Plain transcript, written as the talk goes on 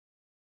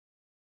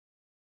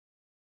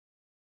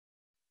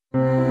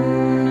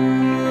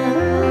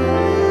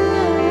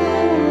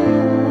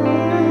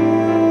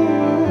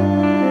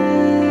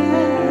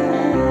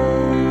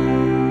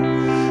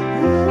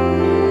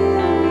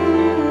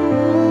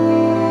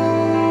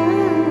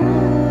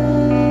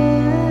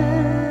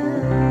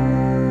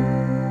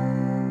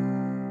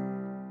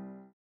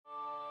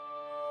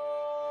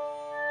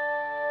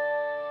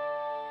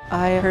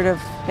heard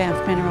of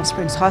Banff Mineral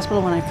Springs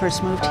Hospital when I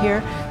first moved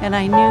here, and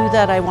I knew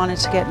that I wanted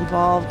to get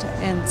involved,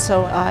 and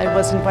so I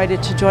was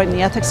invited to join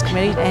the ethics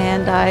committee,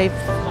 and I've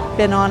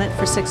been on it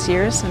for 6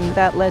 years, and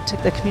that led to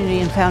the Community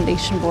and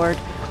Foundation Board,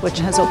 which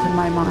has opened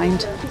my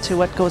mind to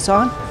what goes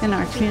on in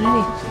our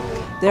community.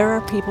 There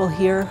are people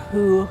here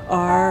who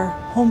are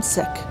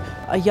homesick,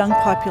 a young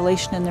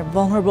population, and they're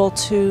vulnerable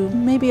to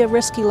maybe a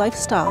risky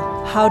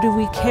lifestyle. How do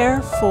we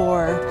care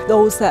for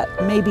those that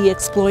may be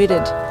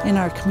exploited in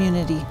our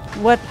community?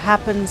 What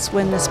happens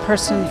when this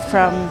person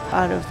from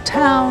out of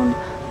town,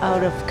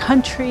 out of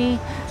country,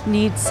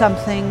 needs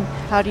something?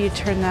 How do you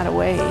turn that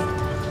away?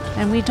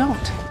 And we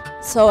don't.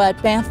 So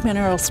at Banff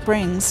Mineral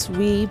Springs,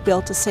 we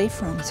built a safe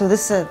room. So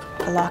this is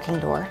a locking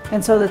door.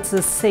 And so that's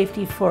the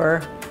safety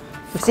for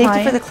the Safety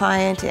client. for the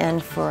client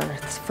and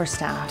for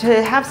staff.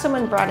 To have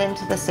someone brought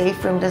into the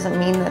safe room doesn't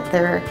mean that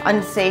they're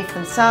unsafe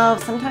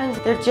themselves. Sometimes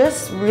they're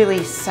just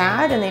really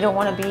sad and they don't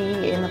want to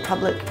be in the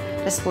public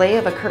display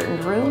of a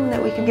curtained room,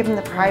 that we can give them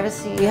the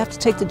privacy. We have to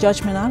take the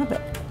judgment out of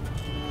it,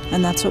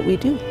 and that's what we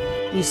do.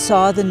 We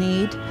saw the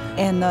need,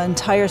 and the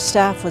entire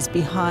staff was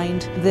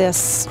behind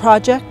this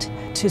project.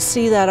 To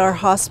see that our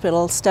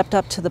hospital stepped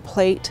up to the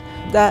plate,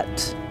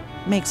 that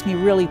makes me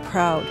really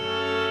proud.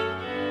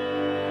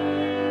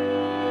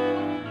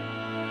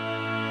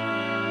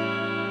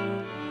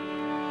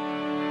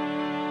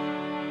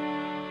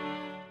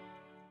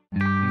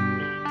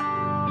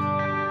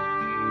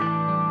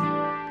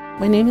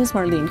 My name is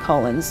Marlene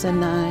Collins,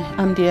 and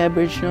I'm the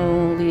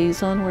Aboriginal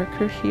liaison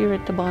worker here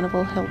at the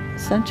Bonneville Health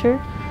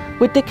Centre.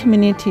 With the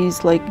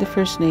communities like the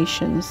First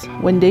Nations,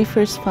 when they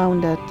first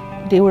found that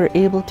they were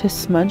able to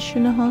smudge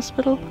in the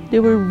hospital, they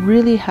were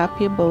really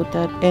happy about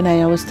that. And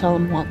I always tell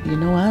them, well, you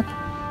know what?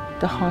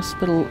 The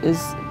hospital is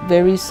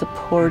very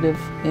supportive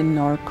in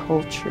our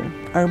culture,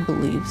 our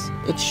beliefs.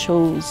 It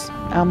shows.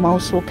 I'm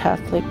also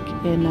Catholic,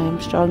 and I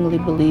strongly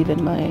believe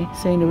in my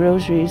saying the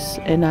rosaries,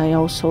 and I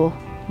also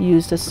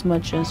use the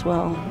smudge as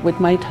well. With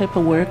my type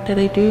of work that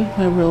I do,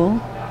 my role,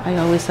 I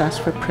always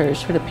ask for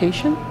prayers for the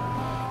patient,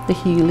 the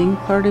healing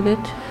part of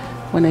it.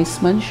 When I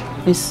smudge,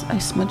 I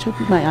smudge with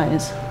my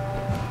eyes.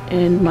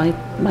 And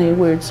my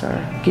words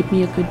are, give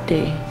me a good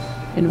day.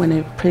 And when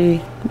I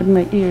pray with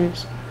my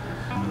ears,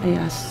 I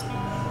ask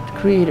the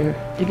Creator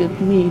to give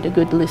me the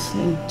good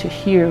listening to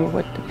hear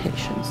what the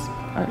patients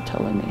are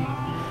telling me.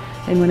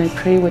 And when I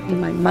pray with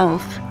my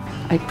mouth,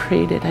 I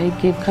pray that I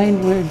give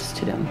kind words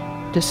to them.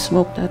 The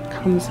smoke that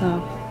comes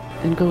up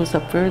and goes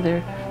up further,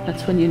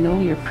 that's when you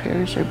know your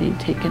prayers are being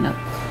taken up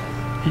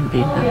and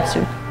being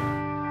answered.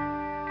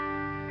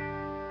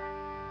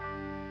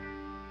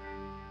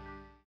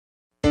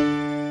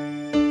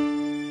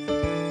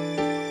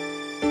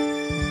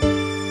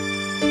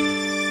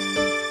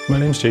 My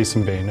name's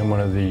Jason Bain. I'm one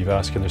of the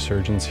vascular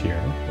surgeons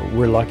here.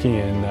 We're lucky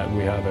in that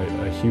we have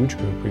a huge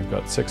group. We've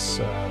got 6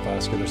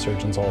 vascular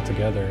surgeons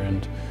altogether,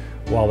 and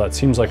while that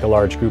seems like a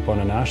large group on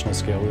a national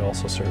scale, we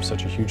also serve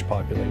such a huge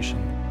population.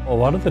 A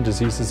lot of the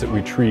diseases that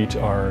we treat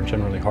are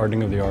generally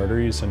hardening of the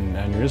arteries and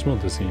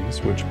aneurysmal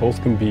disease, which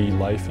both can be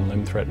life and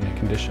limb-threatening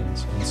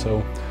conditions. And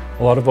so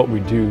a lot of what we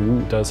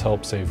do does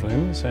help save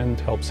limbs and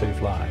help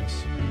save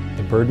lives.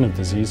 The burden of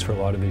disease for a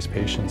lot of these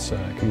patients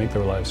can make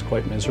their lives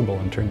quite miserable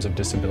in terms of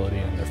disability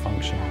and their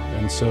function.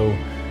 And so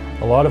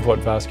a lot of what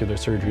vascular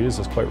surgery is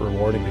quite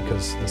rewarding,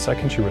 because the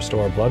second you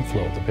restore blood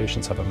flow, the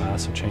patients have a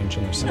massive change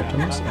in their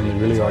symptoms, and they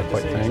really are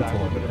quite thankful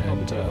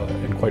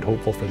and quite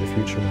hopeful for the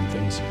future when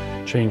things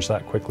change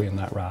that quickly and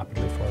that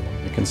rapidly for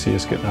them. You can see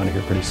us getting out of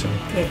here pretty soon.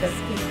 Okay,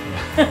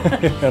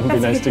 that's good. It'll be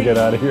nice to get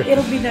out of here.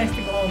 It'll be nice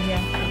to go home,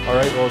 yeah. All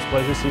right, well, it's a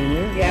pleasure seeing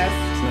you. Yes.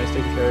 It's nice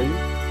taking care of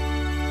you.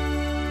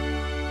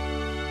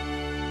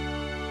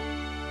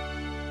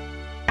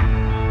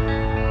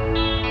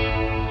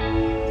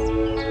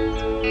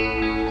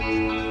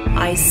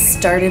 I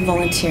started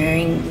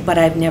volunteering, but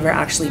I've never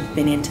actually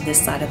been into this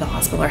side of the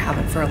hospital, or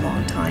haven't for a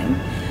long time.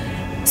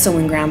 So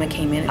when Grandma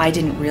came in, I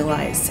didn't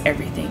realize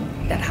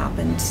everything that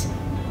happened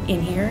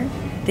in here.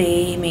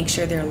 They make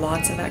sure there are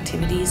lots of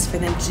activities for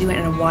them to do,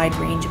 and a wide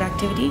range of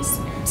activities.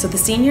 So the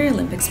Senior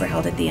Olympics were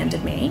held at the end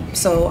of May,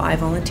 so I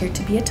volunteered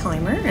to be a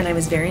timer, and I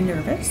was very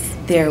nervous.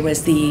 There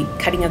was the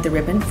cutting of the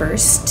ribbon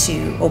first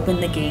to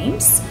open the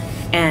games,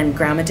 and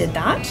Grandma did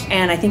that,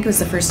 and I think it was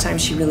the first time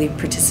she really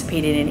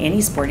participated in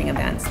any sporting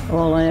events.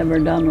 All I ever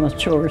done was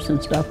chores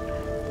and stuff.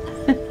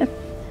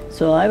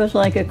 So I was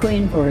like a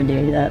queen for a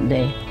day that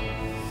day,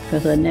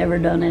 because I'd never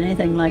done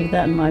anything like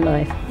that in my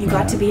life. You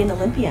got to be an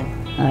Olympian.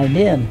 I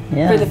did,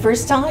 yeah. For the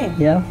first time.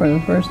 Yeah, for the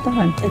first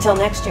time. Until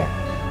next year.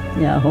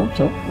 Yeah, I hope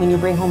so. When you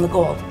bring home the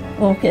gold.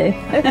 Okay.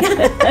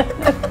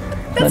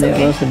 But it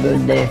was a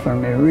good day for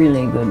me,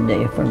 really good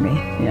day for me,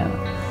 yeah.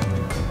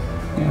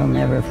 I'll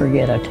never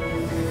forget it.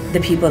 The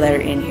people that are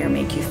in here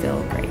make you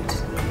feel great.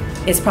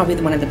 It's probably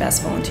one of the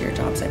best volunteer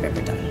jobs I've ever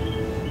done.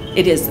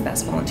 It is the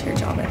best volunteer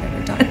job I've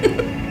ever done.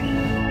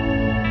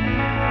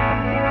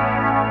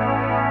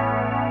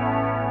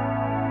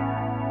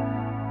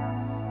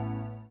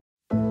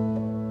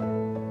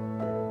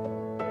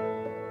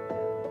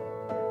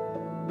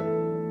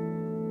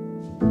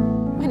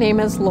 My name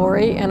is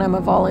Lori and I'm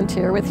a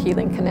volunteer with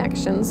Healing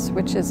Connections,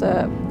 which is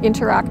an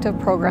interactive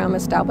program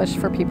established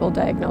for people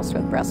diagnosed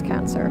with breast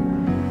cancer.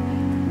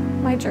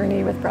 My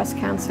journey with breast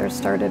cancer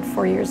started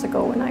 4 years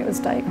ago when I was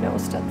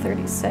diagnosed at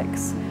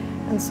 36.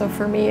 And so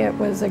for me it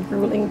was a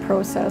grueling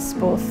process,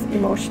 both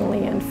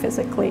emotionally and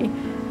physically.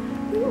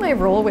 My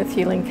role with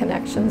Healing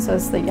Connections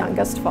as the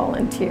youngest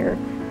volunteer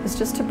is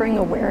just to bring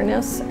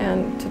awareness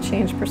and to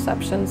change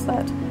perceptions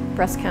that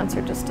breast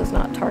cancer just does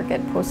not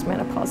target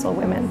postmenopausal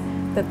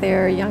women, that they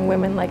are young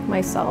women like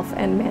myself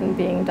and men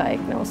being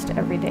diagnosed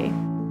every day.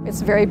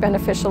 It's very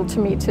beneficial to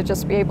me to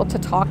just be able to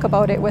talk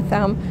about it with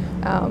them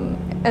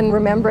and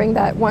remembering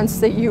that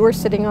once that you were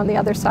sitting on the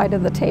other side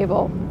of the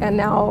table and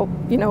now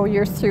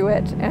you're through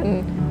it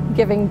and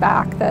giving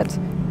back, that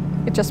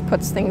it just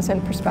puts things in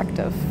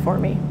perspective for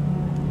me.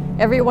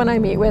 Everyone I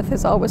meet with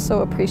is always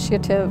so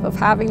appreciative of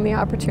having the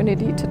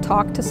opportunity to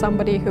talk to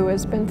somebody who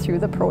has been through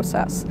the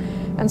process.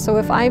 And so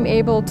if I'm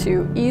able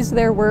to ease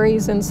their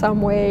worries in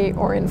some way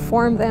or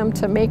inform them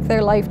to make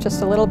their life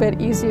just a little bit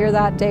easier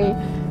that day,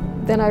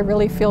 then I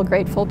really feel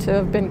grateful to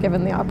have been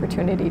given the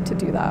opportunity to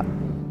do that.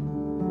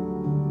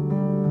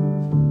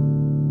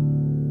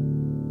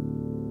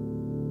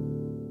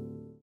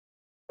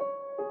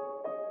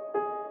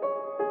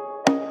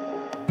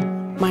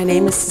 My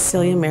name is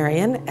Cecilia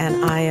Marion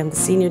and I am the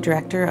Senior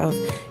Director of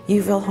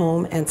Youville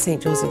Home and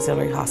St. Joe's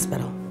Auxiliary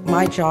Hospital.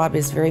 My job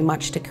is very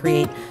much to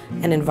create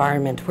an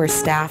environment where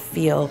staff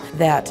feel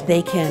that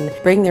they can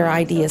bring their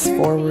ideas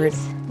forward.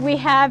 We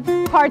have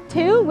part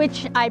 2,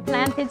 which I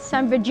planted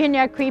some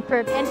Virginia creeper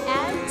and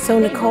as So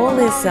Nicole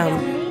is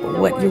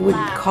what you would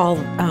call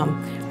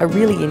a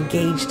really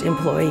engaged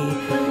employee.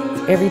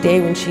 Every day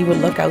when she would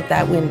look out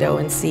that window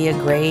and see a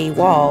gray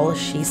wall,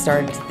 she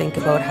started to think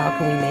about how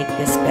can we make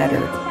this better.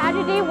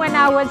 Saturday when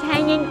I was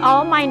hanging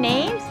all my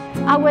names,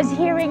 I was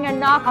hearing a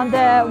knock on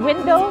the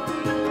window.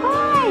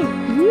 Hi,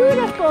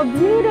 beautiful,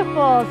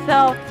 beautiful.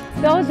 So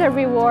those are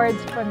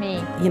rewards for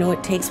me. You know,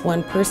 it takes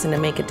one person to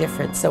make a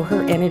difference, so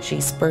her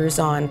energy spurs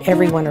on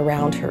everyone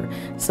around her.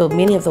 So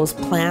many of those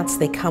plants,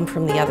 they come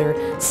from the other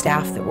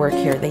staff that work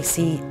here. They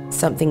see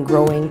something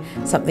growing,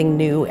 something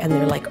new, and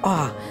they're like,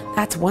 oh,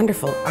 that's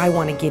wonderful, I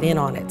want to get in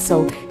on it.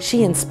 So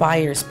she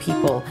inspires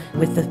people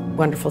with the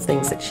wonderful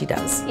things that she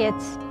does.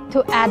 It's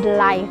to add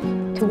life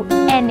to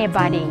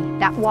anybody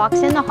that walks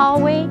in the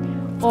hallway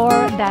or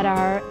that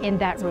are in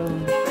that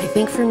room. I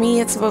think for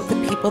me it's about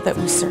the people that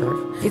we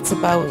serve. It's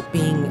about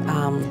being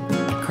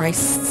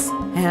Christ's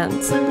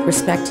hands,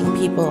 respecting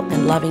people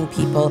and loving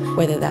people,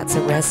 whether that's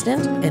a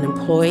resident, an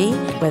employee,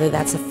 whether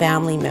that's a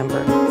family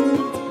member.